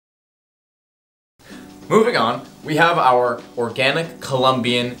moving on, we have our organic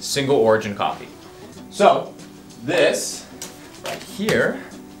Colombian single origin coffee. So, this right here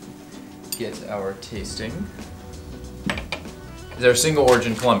gets our tasting. Is our single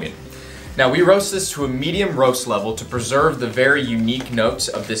origin Colombian. Now we roast this to a medium roast level to preserve the very unique notes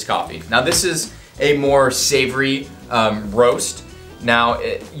of this coffee. Now this is a more savory roast. Now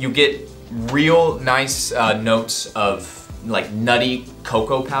you get real nice notes of like nutty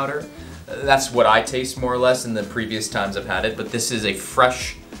cocoa powder. That's what I taste more or less in the previous times I've had it, but this is a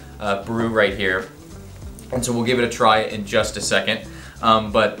fresh brew right here. And so we'll give it a try in just a second.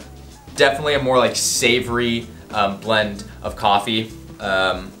 But definitely a more like savory blend of coffee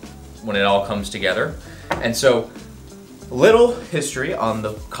when it all comes together. And so, little history on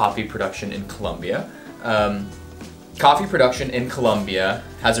the coffee production in Colombia. Coffee production in Colombia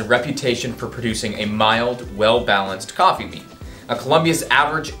has a reputation for producing a mild, well-balanced coffee bean. Now, Colombia's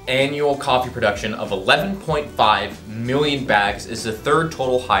average annual coffee production of 11.5 million bags is the third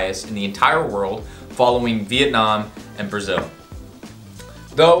total highest in the entire world, following Vietnam and Brazil.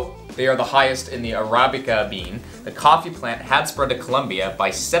 Though they are the highest in the Arabica bean, the coffee plant had spread to Colombia by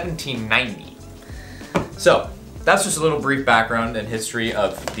 1790. So, that's just a little brief background and history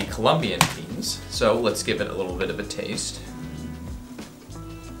of the Colombian beans. So, let's give it a little bit of a taste.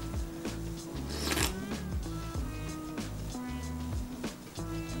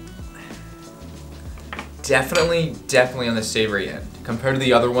 Definitely on the savory end. Compared to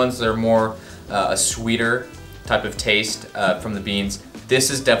the other ones, they're more a sweeter type of taste from the beans. This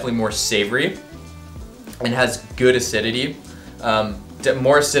is definitely more savory and has good acidity.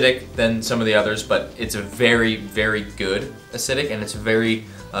 More acidic than some of the others, but it's a very good acidic, and it's a very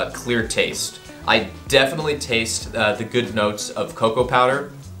clear taste. I definitely taste the good notes of cocoa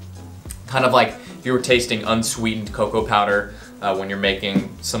powder. Kind of like if you were tasting unsweetened cocoa powder when you're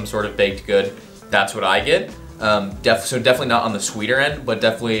making some sort of baked good. That's what I get. So definitely not on the sweeter end, but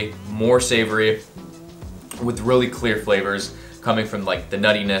definitely more savory with really clear flavors coming from like the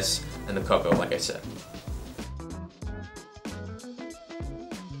nuttiness and the cocoa, like I said.